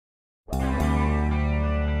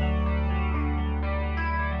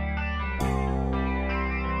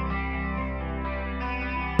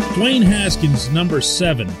Dwayne Haskins, number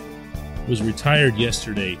 7, was retired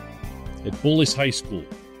yesterday at Bullis High School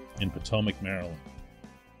in Potomac, Maryland.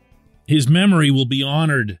 His memory will be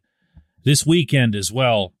honored this weekend as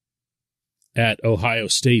well at Ohio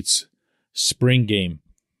State's spring game.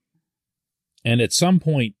 And at some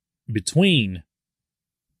point between,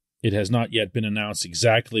 it has not yet been announced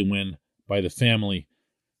exactly when by the family,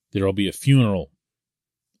 there will be a funeral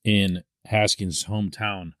in Haskins'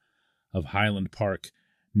 hometown of Highland Park,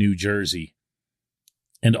 New Jersey.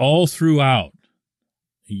 And all throughout,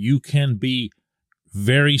 you can be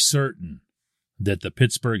very certain that the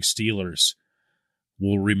Pittsburgh Steelers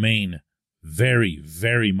will remain very,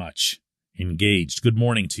 very much engaged. Good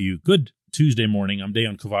morning to you. Good Tuesday morning. I'm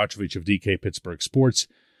Dejan Kovacevic of DK Pittsburgh Sports.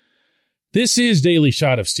 This is Daily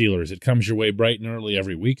Shot of Steelers. It comes your way bright and early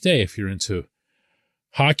every weekday. If you're into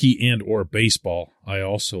hockey and or baseball, I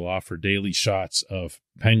also offer daily shots of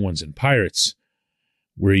Penguins and Pirates,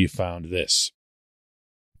 where you found this.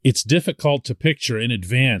 It's difficult to picture in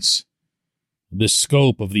advance the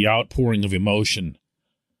scope of the outpouring of emotion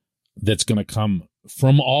that's going to come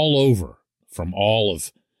from all over, from all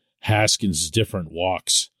of Haskins' different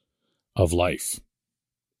walks of life.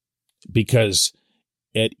 Because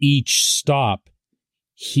at each stop,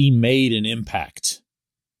 he made an impact,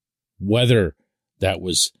 whether that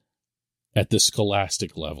was at the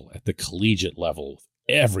scholastic level, at the collegiate level,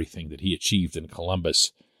 everything that he achieved in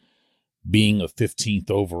Columbus, being a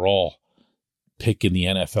 15th overall pick in the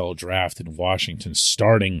NFL draft in Washington,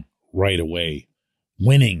 starting right away,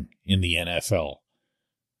 winning in the NFL.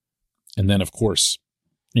 And then, of course,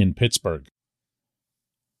 in Pittsburgh.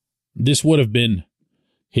 This would have been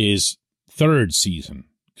his 3rd season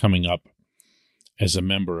coming up as a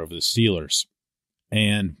member of the Steelers.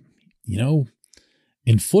 And, you know,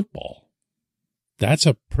 in football, that's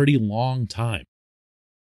a pretty long time.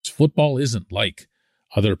 Football isn't like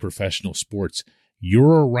other professional sports.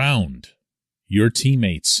 You're around your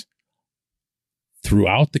teammates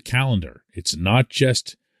throughout the calendar. It's not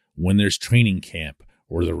just when there's training camp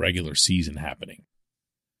or the regular season happening.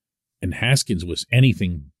 And Haskins was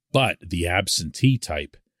anything but the absentee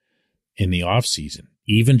type in the offseason.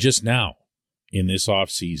 Even just now, in this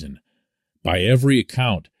offseason, by every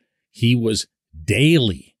account, he was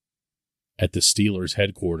daily at the Steelers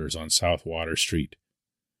headquarters on South Water Street,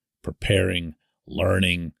 preparing,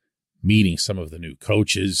 learning, meeting some of the new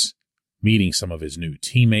coaches, meeting some of his new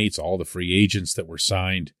teammates, all the free agents that were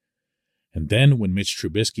signed. And then when Mitch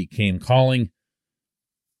Trubisky came calling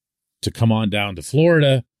to come on down to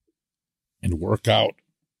Florida and work out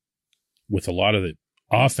with a lot of the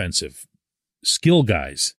offensive skill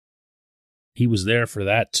guys, he was there for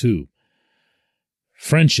that too.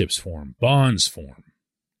 Friendships form, bonds form.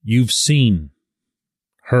 You've seen,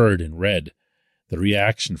 heard, and read the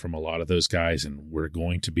reaction from a lot of those guys, and we're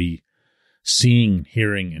going to be seeing,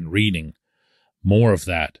 hearing, and reading more of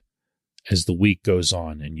that as the week goes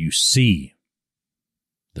on, and you see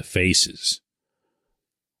the faces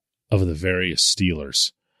of the various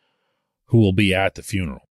Steelers who will be at the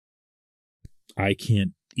funeral. I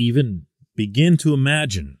can't even begin to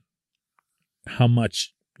imagine how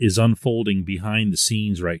much is unfolding behind the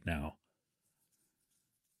scenes right now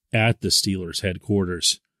at the Steelers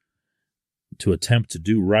headquarters to attempt to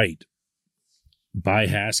do right by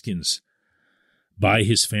Haskins, by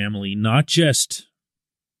his family, not just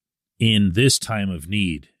in this time of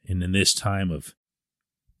need and in this time of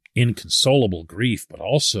inconsolable grief, but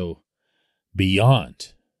also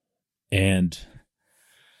beyond. And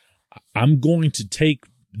I'm going to take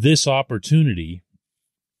this opportunity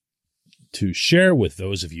to share with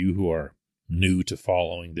those of you who are new to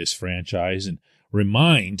following this franchise and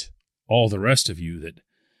remind all the rest of you that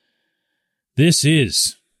this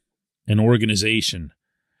is an organization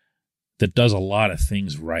that does a lot of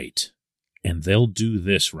things right, and they'll do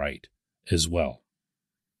this right as well.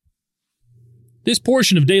 This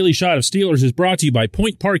portion of Daily Shot of Steelers is brought to you by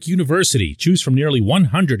Point Park University. Choose from nearly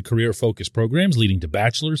 100 career-focused programs leading to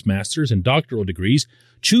bachelor's, master's, and doctoral degrees.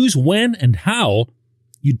 Choose when and how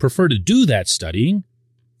you'd prefer to do that studying,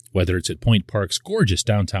 whether it's at Point Park's gorgeous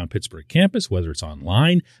downtown Pittsburgh campus, whether it's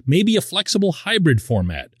online, maybe a flexible hybrid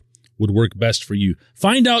format would work best for you.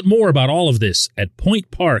 Find out more about all of this at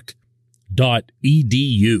pointpark.edu.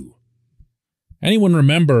 Anyone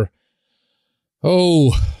remember,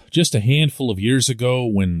 just a handful of years ago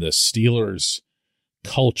when the Steelers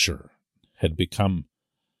culture had become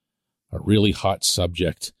a really hot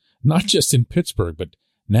subject, not just in Pittsburgh, but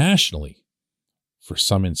nationally, for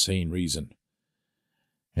some insane reason.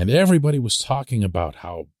 And everybody was talking about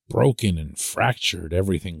how broken and fractured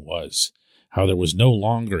everything was, how there was no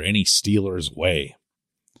longer any Steelers way.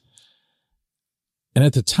 And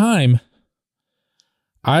at the time,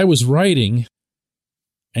 I was writing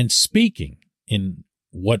and speaking in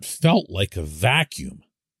what felt like a vacuum,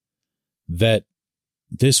 that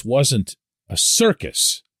this wasn't a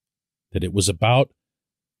circus, that it was about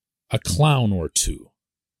a clown or two.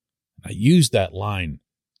 I used that line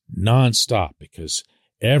nonstop because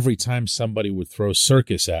every time somebody would throw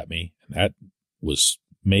circus at me, and that was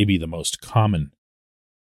maybe the most common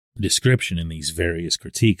description in these various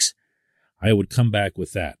critiques, I would come back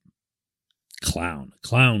with that. Clown.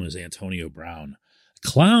 Clown was Antonio Brown.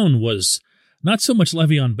 Clown was not so much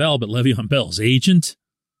Le'Veon Bell, but Le'Veon Bell's agent.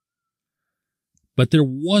 But there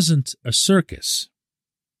wasn't a circus.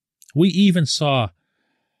 We even saw,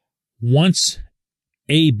 once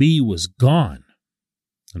AB was gone,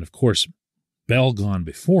 and of course Bell gone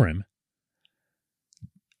before him,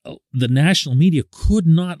 the national media could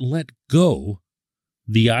not let go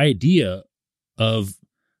the idea of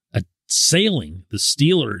assailing the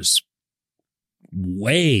Steelers'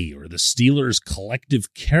 way or the Steelers'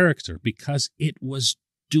 collective character, because it was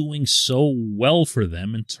doing so well for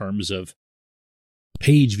them in terms of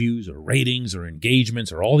page views or ratings or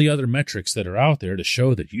engagements or all the other metrics that are out there to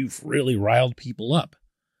show that you've really riled people up.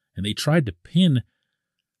 And they tried to pin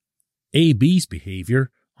AB's behavior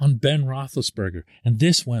on Ben Roethlisberger. And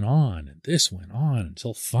this went on and this went on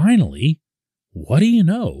until finally, what do you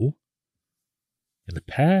know? In the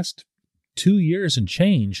past 2 years and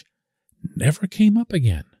change, never came up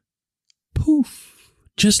again. Poof,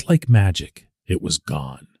 just like magic, it was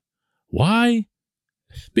gone. Why?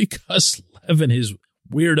 Because Lev and his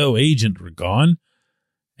weirdo agent were gone,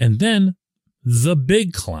 and then the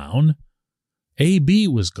big clown, AB,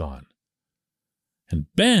 was gone. And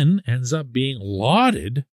Ben ends up being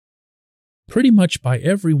lauded pretty much by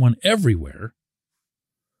everyone everywhere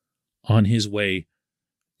on his way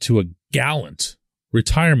to a gallant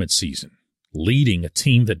retirement season, leading a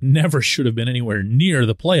team that never should have been anywhere near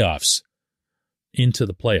the playoffs into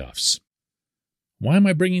the playoffs. Why am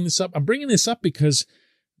I bringing this up? I'm bringing this up because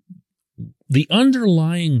the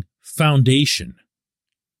underlying foundation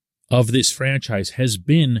of this franchise has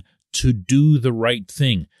been to do the right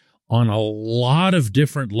thing on a lot of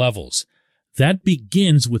different levels. That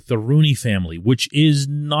begins with the Rooney family, which is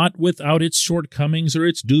not without its shortcomings or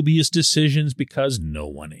its dubious decisions, because no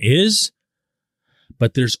one is.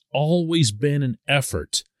 But there's always been an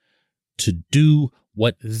effort to do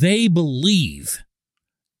what they believe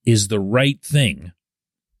is the right thing,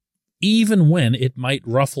 even when it might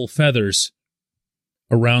ruffle feathers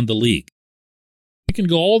around the league. You can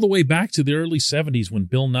go all the way back to the early 70s when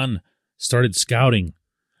Bill Nunn started scouting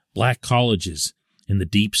black colleges in the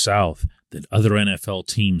Deep South that other NFL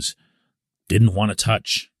teams didn't want to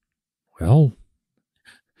touch. Well,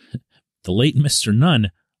 the late Mr.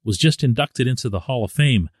 Nunn was just inducted into the Hall of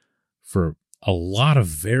Fame for a lot of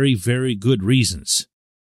very, very good reasons.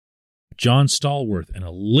 John Stallworth and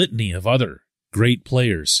a litany of other great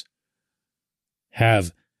players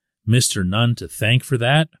have Mr. Nunn to thank for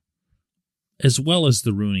that, as well as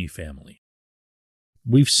the Rooney family.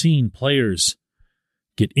 We've seen players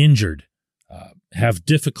get injured, have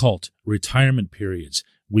difficult retirement periods.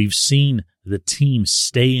 We've seen the team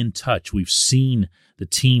stay in touch. We've seen the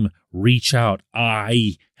team reach out.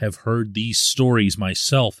 I have heard these stories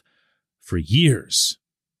myself for years.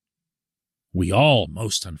 We all,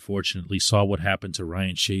 most unfortunately, saw what happened to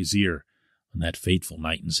Ryan Shazier on that fateful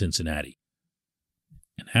night in Cincinnati.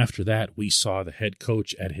 And after that, we saw the head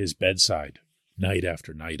coach at his bedside night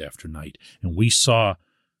after night after night. And we saw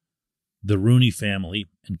the Rooney family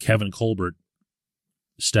and Kevin Colbert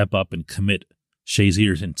step up and commit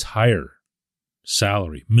Shazier's entire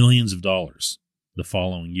salary, millions of dollars, the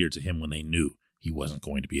following year to him when they knew he wasn't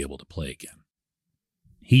going to be able to play again.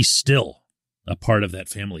 He's still a part of that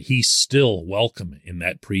family. He's still welcome in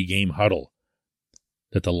that pregame huddle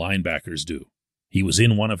that the linebackers do. He was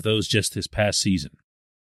in one of those just this past season.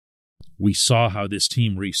 We saw how this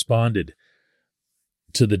team responded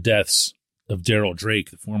to the deaths of Daryl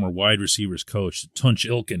Drake, the former wide receivers coach, Tunch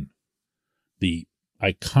Ilkin, the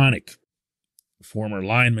iconic former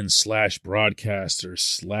lineman / broadcaster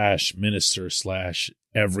 / minister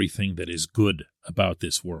 / everything that is good about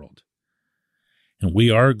this world. And we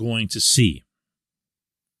are going to see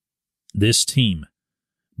this team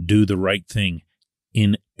do the right thing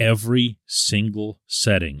in every single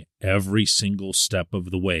setting, every single step of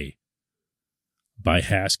the way, by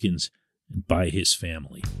Haskins and by his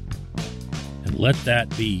family. And let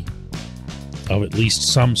that be of at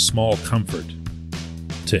least some small comfort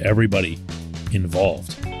to everybody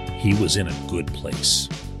involved. He was in a good place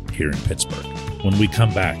here in Pittsburgh. When we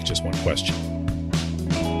come back, just one question.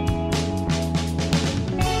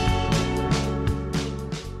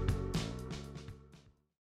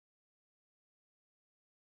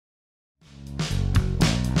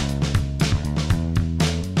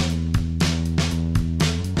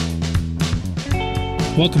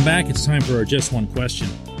 Welcome back. It's time for our Just One Question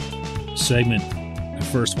segment. I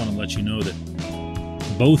first want to let you know that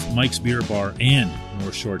both Mike's Beer Bar and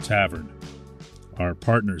North Shore Tavern, our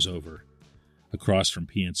partners over across from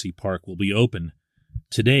PNC Park, will be open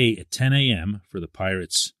today at 10 a.m. for the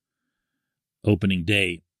Pirates opening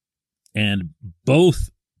day. And both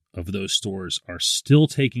of those stores are still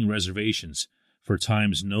taking reservations for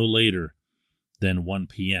times no later than 1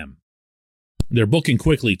 p.m. They're booking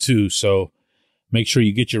quickly, too, so make sure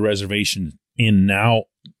you get your reservation in now.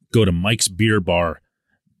 Go to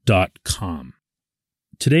mikesbeerbar.com.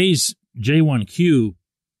 Today's J1Q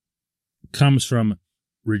comes from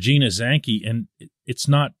Regina Zanke, and it's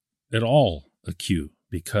not at all a Q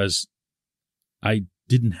because I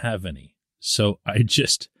didn't have any. So I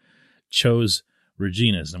just chose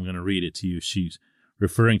Regina's, and I'm going to read it to you. She's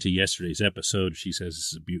referring to yesterday's episode. She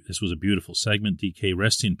says, this was a beautiful segment. DK,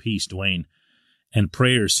 rest in peace, Dwayne, and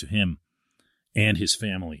prayers to him and his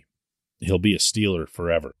family. He'll be a Steeler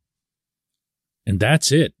forever. And that's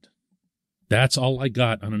it. That's all I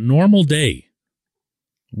got. On a normal day,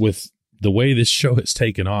 with the way this show has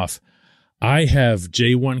taken off, I have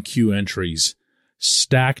J1Q entries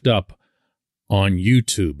stacked up on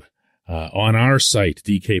YouTube, on our site,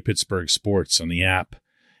 DK Pittsburgh Sports, on the app,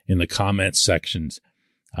 in the comments sections.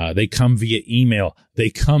 They come via email. They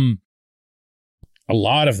come, a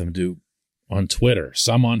lot of them do, on Twitter,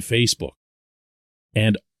 some on Facebook.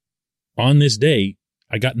 And on this day,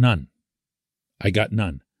 I got none.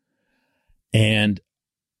 And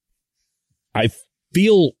I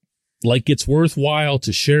feel like it's worthwhile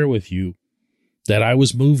to share with you that I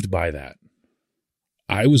was moved by that.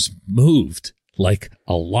 I was moved, like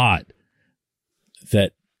a lot,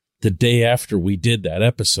 that the day after we did that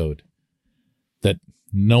episode, that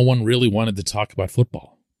no one really wanted to talk about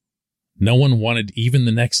football. No one wanted, even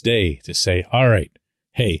the next day, to say, all right,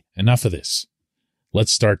 hey, enough of this.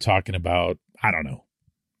 Let's start talking about, I don't know,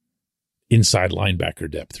 inside linebacker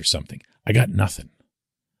depth or something. I got nothing.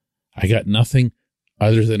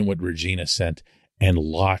 Other than what Regina sent, and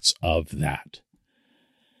lots of that.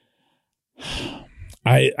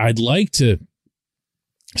 I'd like to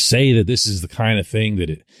say that this is the kind of thing that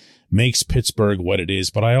it makes Pittsburgh what it is,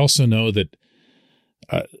 but I also know that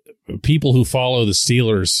people who follow the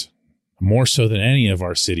Steelers, more so than any of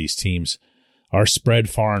our city's teams, are spread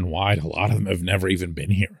far and wide. A lot of them have never even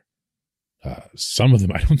been here. Some of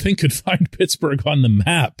them I don't think could find Pittsburgh on the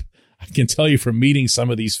map. I can tell you from meeting some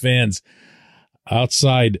of these fans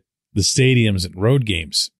outside the stadiums and road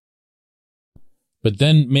games. But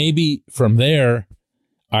then maybe from there,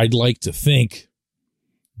 I'd like to think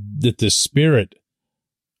that the spirit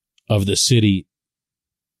of the city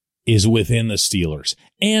is within the Steelers,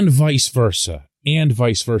 and vice versa.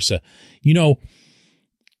 You know,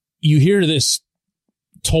 you hear this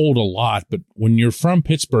told a lot, but when you're from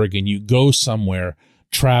Pittsburgh and you go somewhere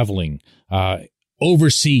traveling,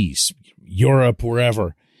 overseas, Europe,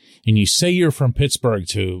 wherever, and you say you're from Pittsburgh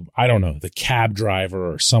to, I don't know, the cab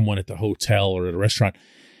driver or someone at the hotel or at a restaurant,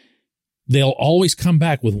 they'll always come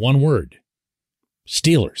back with one word: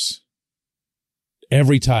 Steelers.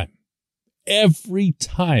 Every time. And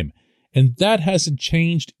that hasn't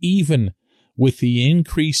changed even with the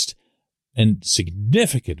increased and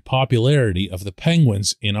significant popularity of the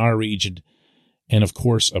Penguins in our region, and of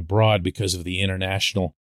course abroad because of the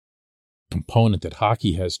international component that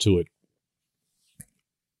hockey has to it.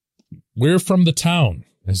 We're from the town,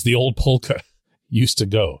 as the old polka used to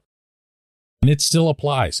go. And it still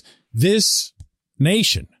applies. This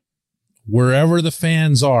nation, wherever the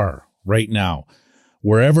fans are right now,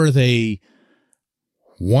 wherever they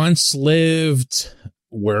once lived,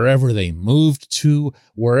 wherever they moved to,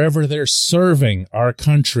 wherever they're serving our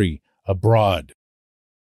country abroad,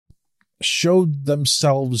 showed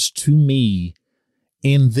themselves to me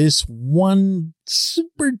in this one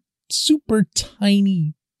super, super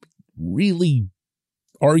tiny, really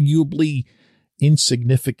arguably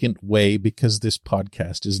insignificant way, because this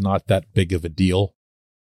podcast is not that big of a deal,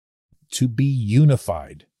 to be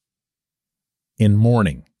unified in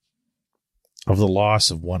mourning of the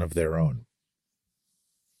loss of one of their own.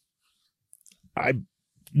 I'm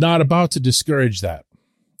not about to discourage that.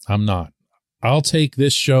 I'm not. I'll take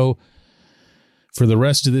this show for the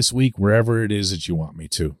rest of this week, wherever it is that you want me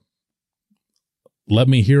to. Let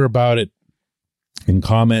me hear about it in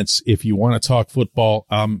comments. If you want to talk football,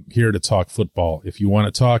 I'm here to talk football. If you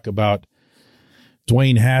want to talk about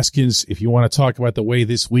Dwayne Haskins, if you want to talk about the way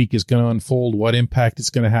this week is going to unfold, what impact it's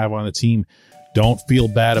going to have on the team, don't feel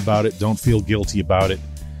bad about it. Don't feel guilty about it.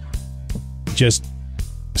 Just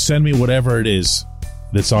send me whatever it is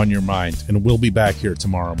that's on your mind, and we'll be back here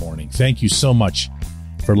tomorrow morning. Thank you so much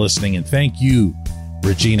for listening, and thank you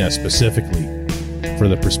Regina specifically for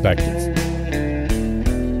the perspective.